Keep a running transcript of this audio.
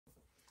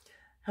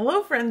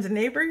Hello, friends and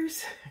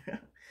neighbors.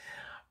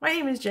 My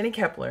name is Jenny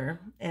Kepler,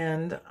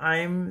 and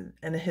I'm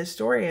a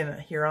historian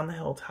here on the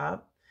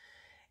Hilltop.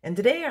 And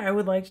today I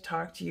would like to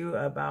talk to you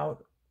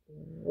about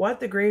what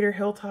the Greater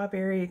Hilltop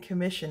Area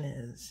Commission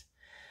is.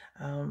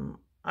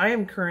 I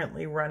am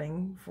currently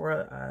running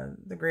for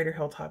the Greater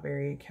Hilltop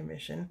Area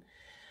Commission,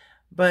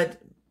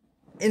 but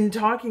in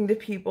talking to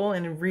people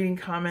and reading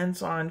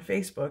comments on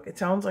Facebook, it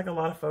sounds like a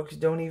lot of folks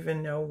don't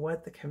even know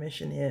what the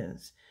commission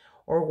is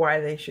or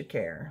why they should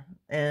care.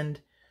 And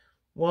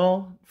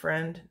well,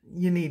 friend,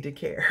 you need to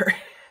care.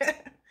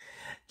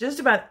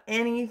 Just about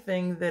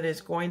anything that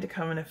is going to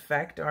come and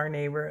affect our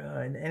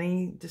neighborhood,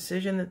 any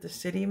decision that the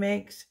city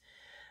makes,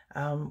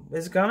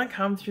 is going to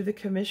come through the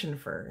commission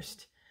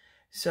first.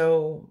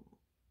 So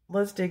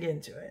let's dig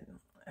into it.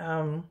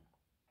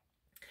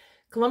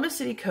 Columbus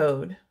City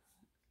Code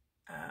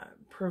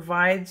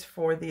provides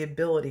for the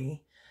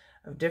ability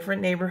of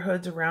different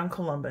neighborhoods around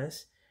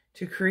Columbus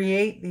to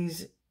create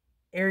these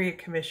area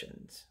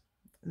commissions.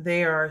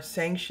 They are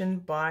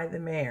sanctioned by the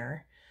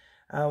mayor.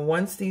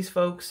 Once these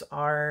folks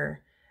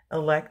are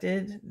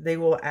elected, they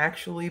will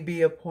actually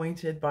be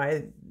appointed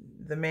by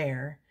the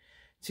mayor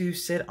to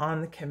sit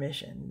on the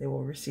commission. They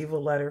will receive a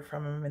letter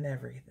from him and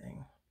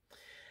everything.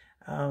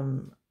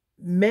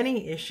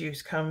 Many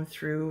issues come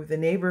through the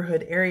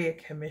neighborhood area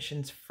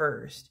commissions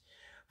first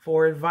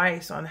for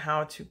advice on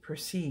how to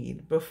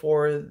proceed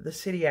before the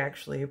city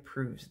actually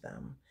approves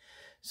them.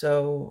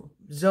 So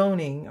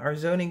zoning, our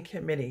zoning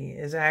committee,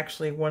 is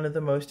actually one of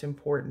the most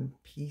important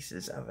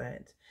pieces of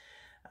it.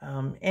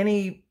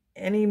 Any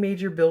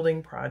major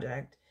building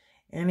project,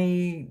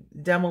 any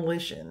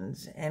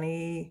demolitions,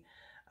 any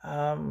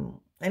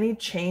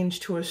change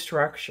to a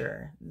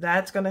structure,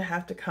 that's going to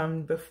have to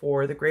come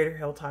before the Greater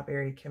Hilltop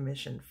Area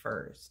Commission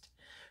first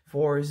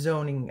for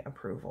zoning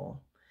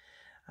approval.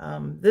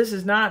 This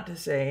is not to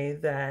say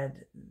that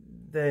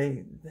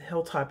the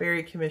Hilltop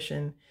Area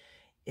Commission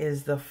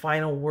is the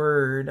final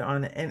word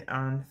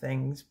on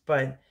things,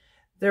 but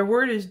their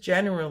word is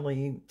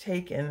generally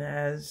taken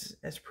as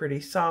pretty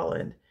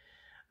solid.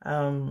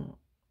 So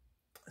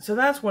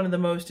that's one of the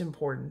most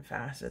important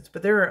facets.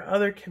 But there are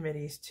other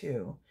committees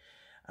too.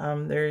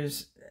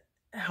 There's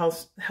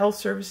health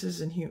services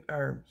and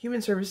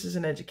human services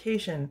and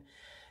education.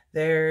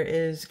 There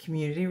is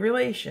community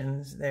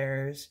relations.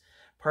 There's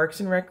parks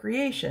and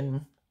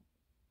recreation,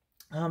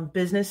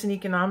 business and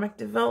economic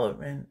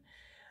development.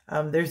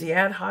 There's the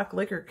ad hoc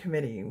liquor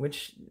committee,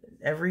 which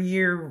every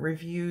year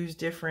reviews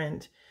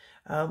different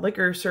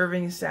liquor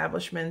serving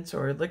establishments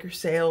or liquor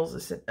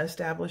sales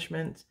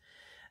establishments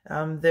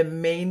that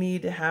may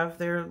need to have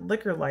their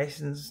liquor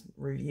license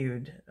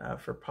reviewed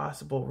for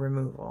possible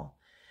removal.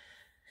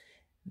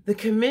 The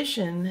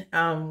commission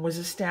was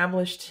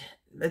established,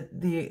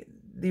 the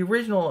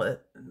original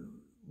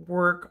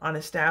work on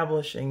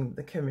establishing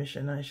the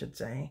commission, I should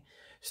say,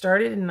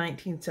 started in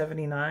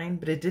 1979,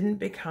 but it didn't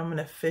become an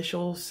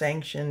official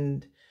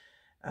sanctioned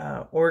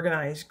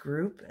organized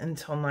group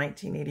until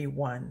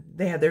 1981.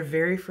 They had their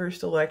very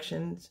first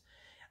elections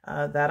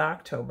that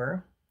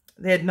October.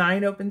 They had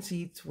 9 open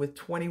seats with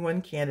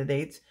 21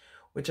 candidates,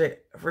 which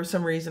for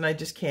some reason I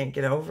just can't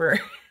get over.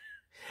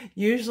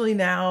 Usually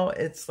now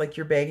it's like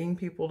you're begging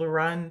people to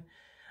run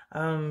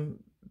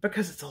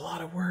because it's a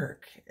lot of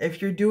work.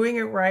 If you're doing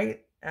it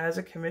right as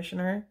a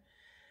commissioner,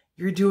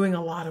 you're doing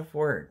a lot of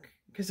work,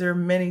 because there are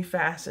many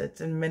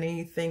facets and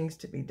many things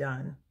to be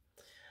done.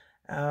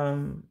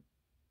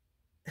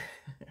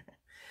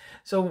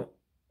 So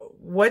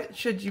what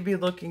should you be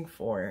looking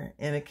for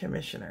in a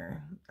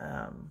commissioner?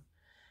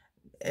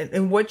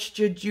 And what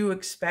should you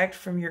expect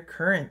from your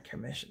current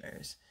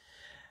commissioners?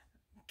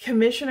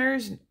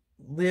 Commissioners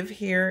live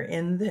here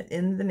in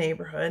the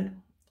neighborhood,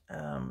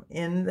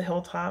 in the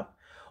Hilltop,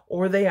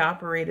 or they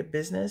operate a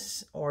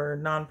business or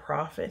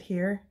nonprofit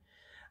here.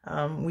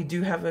 We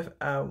do have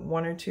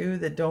one or two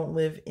that don't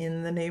live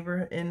in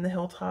the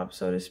Hilltop,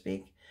 so to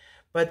speak,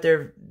 but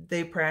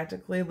they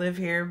practically live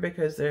here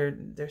because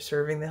they're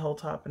serving the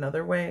Hilltop in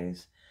other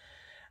ways.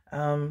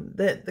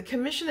 The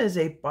commission is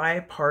a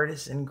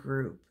bipartisan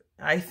group.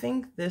 I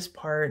think this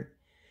part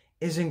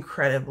is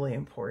incredibly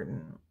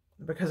important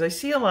because I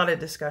see a lot of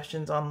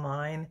discussions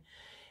online,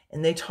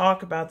 and they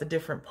talk about the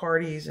different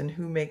parties and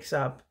who makes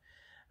up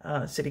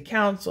city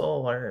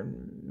council or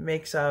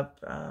makes up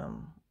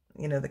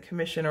the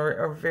commission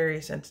or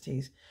various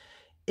entities.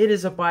 It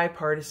is a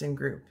bipartisan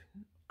group.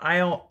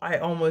 I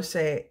almost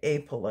say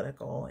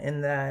apolitical,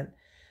 in that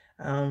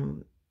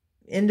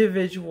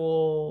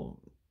individual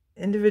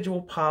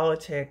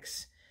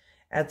politics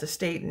at the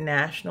state and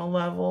national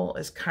level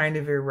is kind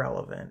of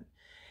irrelevant.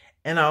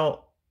 And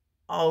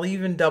I'll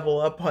even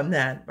double up on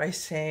that by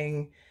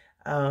saying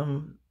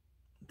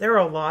there are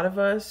a lot of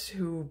us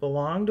who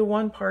belong to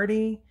one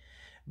party,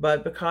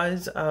 but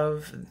because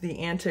of the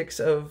antics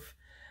of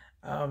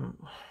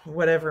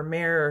whatever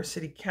mayor or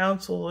city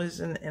council is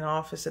in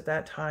office at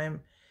that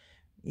time,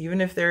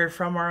 even if they're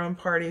from our own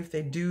party, if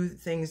they do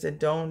things that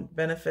don't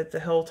benefit the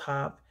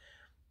Hilltop,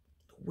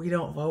 we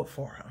don't vote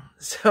for them.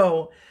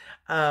 So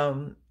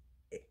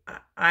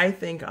I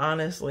think,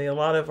 honestly, a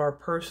lot of our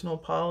personal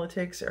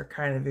politics are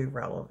kind of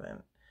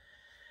irrelevant.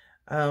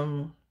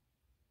 So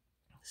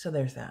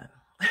there's that.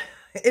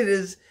 It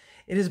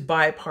is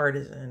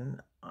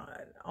bipartisan,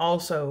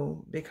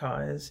 also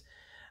because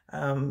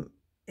it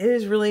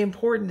is really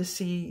important to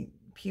see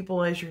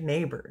people as your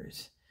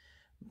neighbors,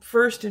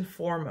 first and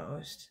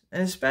foremost,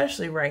 and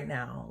especially right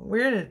now.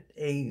 We're in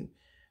a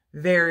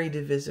very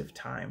divisive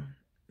time,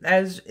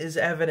 as is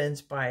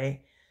evidenced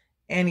by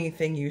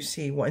anything you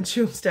see once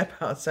you step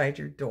outside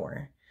your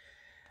door.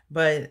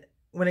 But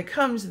when it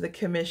comes to the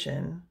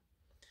commission,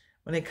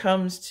 when it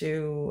comes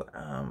to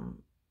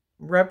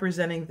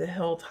representing the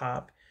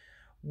Hilltop,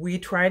 we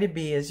try to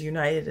be as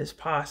united as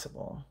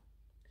possible.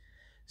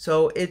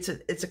 So it's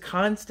a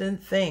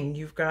constant thing.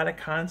 You've got to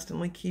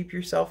constantly keep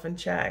yourself in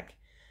check.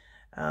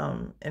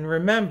 And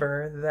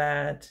remember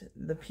that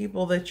the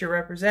people that you're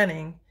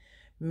representing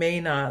may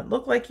not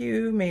look like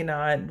you, may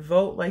not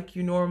vote like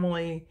you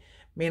normally,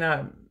 may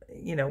not,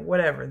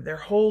 whatever. Their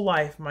whole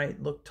life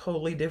might look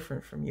totally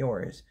different from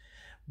yours.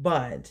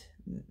 But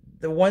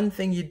the one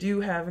thing you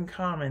do have in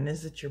common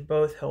is that you're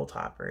both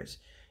Hilltoppers.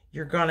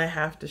 You're going to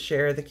have to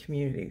share the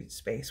community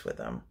space with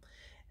them.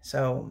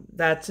 So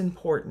that's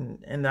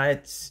important. And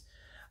it's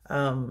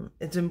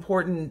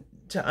important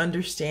to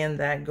understand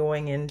that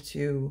going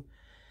into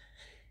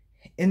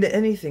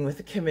anything with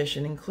the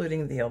commission,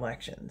 including the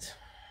elections.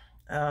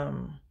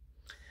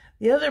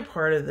 The other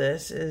part of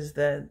this is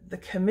that the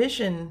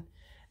commission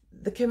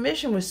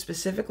was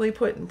specifically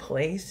put in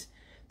place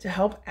to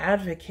help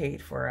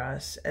advocate for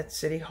us at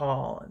City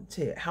Hall,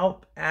 to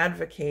help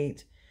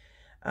advocate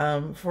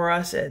for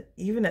us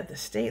even at the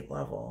state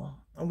level.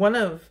 One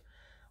of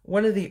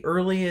the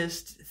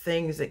earliest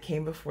things that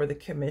came before the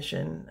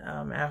commission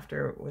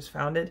after it was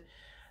founded,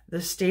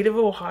 the state of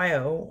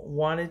Ohio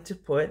wanted to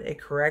put a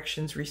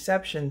corrections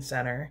reception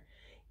center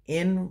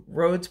in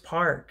Rhodes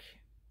Park.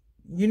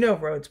 You know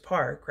Rhodes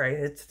Park, right?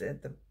 It's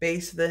at the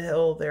base of the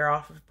hill there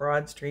off of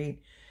Broad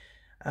Street,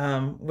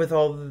 with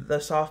all the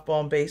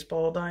softball and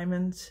baseball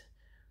diamonds.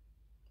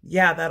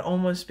 Yeah, that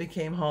almost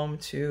became home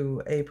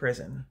to a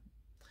prison.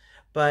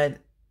 But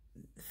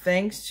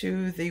thanks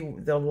to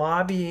the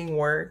lobbying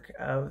work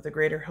of the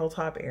Greater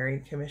Hilltop Area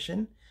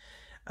Commission,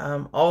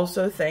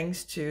 also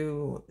thanks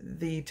to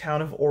the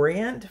town of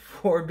Orient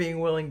for being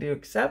willing to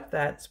accept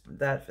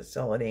that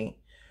facility,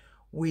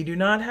 we do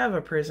not have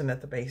a prison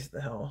at the base of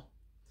the hill.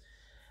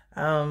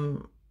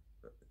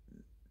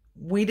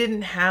 We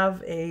didn't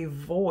have a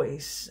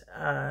voice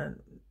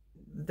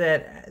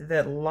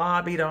that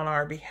lobbied on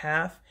our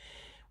behalf.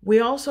 We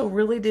also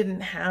really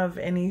didn't have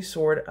any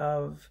sort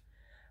of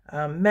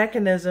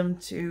mechanism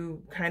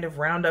to kind of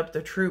round up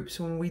the troops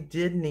when we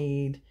did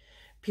need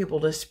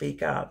people to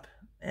speak up.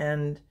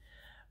 And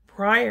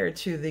prior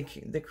to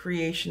the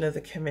creation of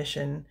the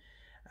commission,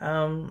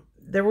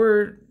 there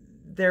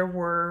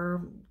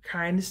were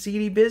kind of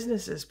seedy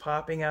businesses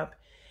popping up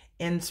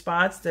in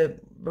spots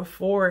that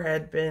before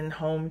had been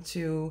home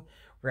to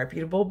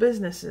reputable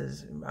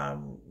businesses,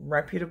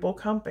 reputable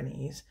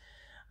companies,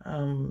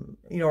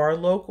 our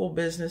local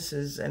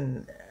businesses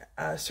and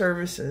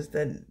services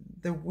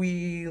that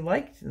we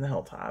liked in the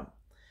Hilltop.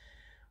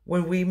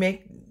 When we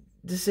make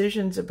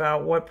decisions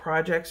about what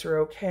projects are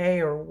okay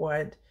or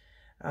what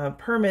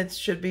permits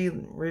should be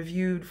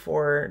reviewed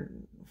for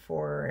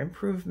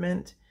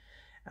improvement,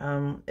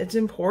 it's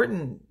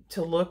important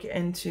to look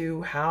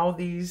into how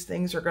these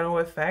things are going to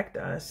affect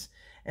us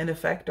and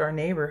affect our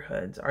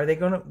neighborhoods. Are they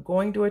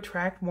going to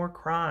attract more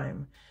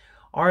crime?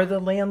 Are the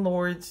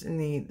landlords and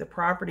the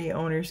property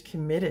owners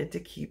committed to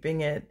keeping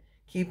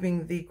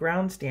the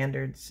ground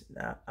standards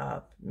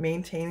up,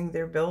 maintaining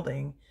their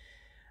building?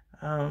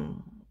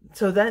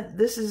 So that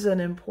this is an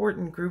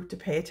important group to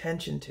pay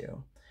attention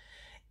to.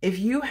 If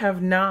you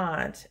have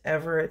not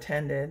ever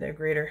attended a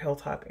Greater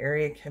Hilltop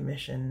Area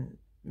Commission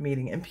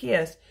meeting, and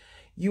P.S.,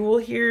 you will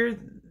hear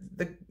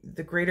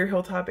the Greater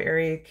Hilltop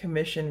Area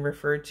Commission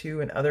referred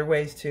to in other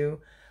ways too.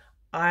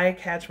 I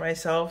catch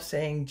myself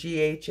saying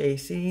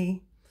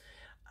GHAC.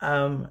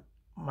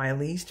 My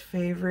least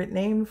favorite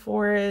name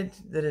for it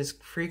that is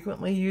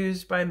frequently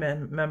used by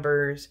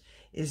members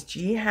is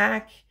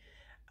GHAC.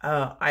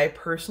 I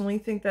personally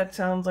think that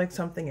sounds like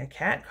something a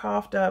cat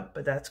coughed up,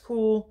 but that's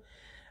cool.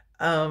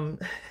 But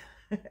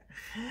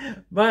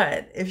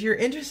if you're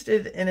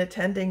interested in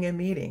attending a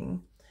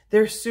meeting,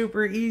 they're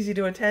super easy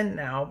to attend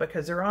now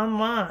because they're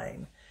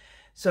online.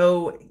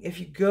 So if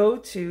you go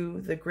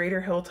to the Greater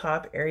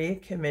Hilltop Area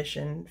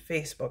Commission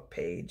Facebook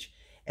page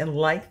and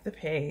like the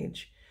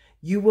page,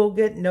 you will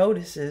get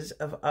notices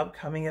of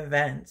upcoming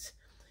events.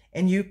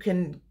 And you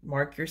can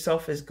mark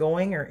yourself as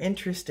going or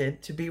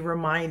interested to be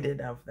reminded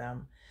of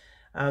them.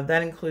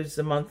 That includes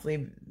the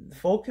monthly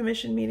full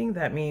commission meeting.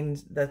 That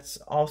means that's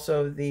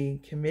also the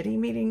committee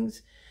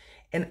meetings.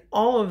 And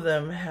all of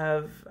them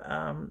have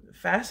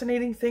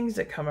fascinating things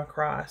that come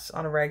across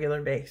on a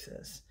regular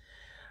basis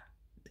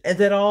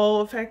that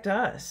all affect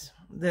us,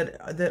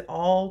 that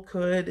all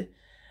could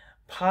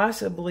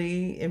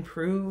possibly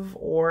improve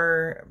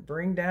or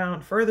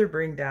further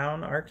bring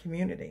down our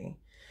community.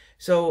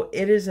 So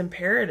it is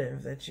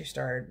imperative that you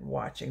start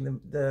watching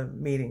the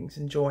meetings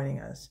and joining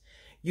us.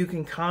 You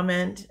can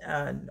comment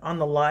on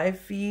the live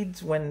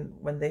feeds when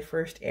they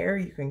first air.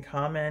 You can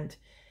comment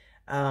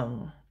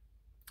on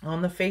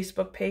the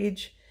Facebook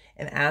page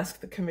and ask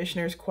the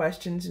commissioners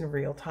questions in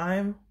real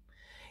time.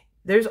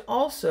 There's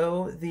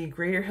also the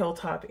Greater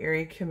Hilltop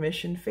Area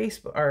Commission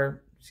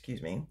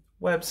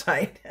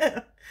website.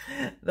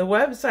 The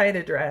website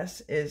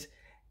address is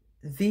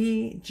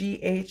theghac.org.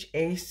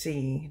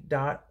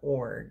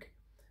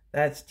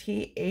 That's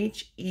theghac.org.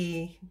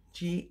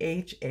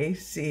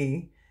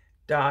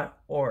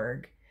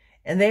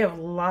 And they have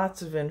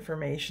lots of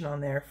information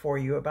on there for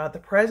you about the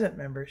present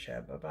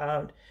membership,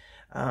 about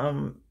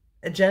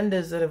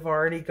agendas that have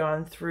already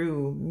gone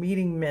through,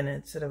 meeting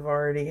minutes that have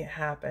already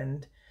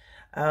happened.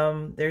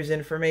 There's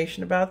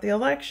information about the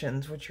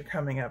elections, which are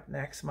coming up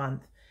next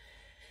month.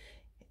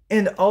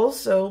 And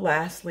also,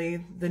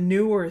 lastly, the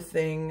newer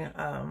thing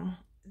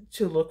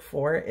to look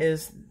for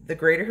is the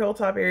Greater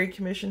Hilltop Area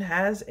Commission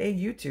has a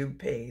YouTube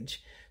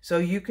page. So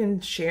you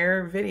can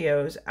share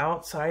videos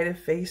outside of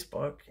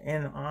Facebook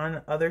and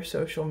on other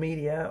social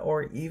media,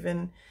 or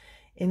even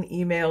in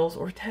emails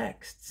or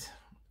texts,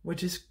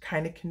 which is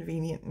kind of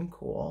convenient and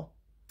cool.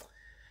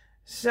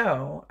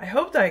 So I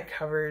hope that I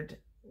covered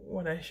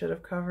what I should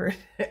have covered.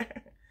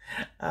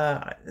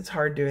 It's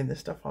hard doing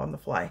this stuff on the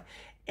fly.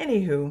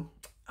 Anywho,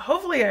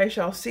 hopefully I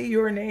shall see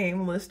your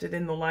name listed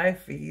in the live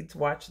feeds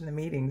watching the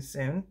meetings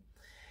soon.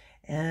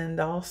 And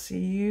I'll see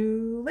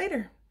you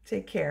later.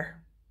 Take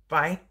care.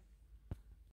 Bye.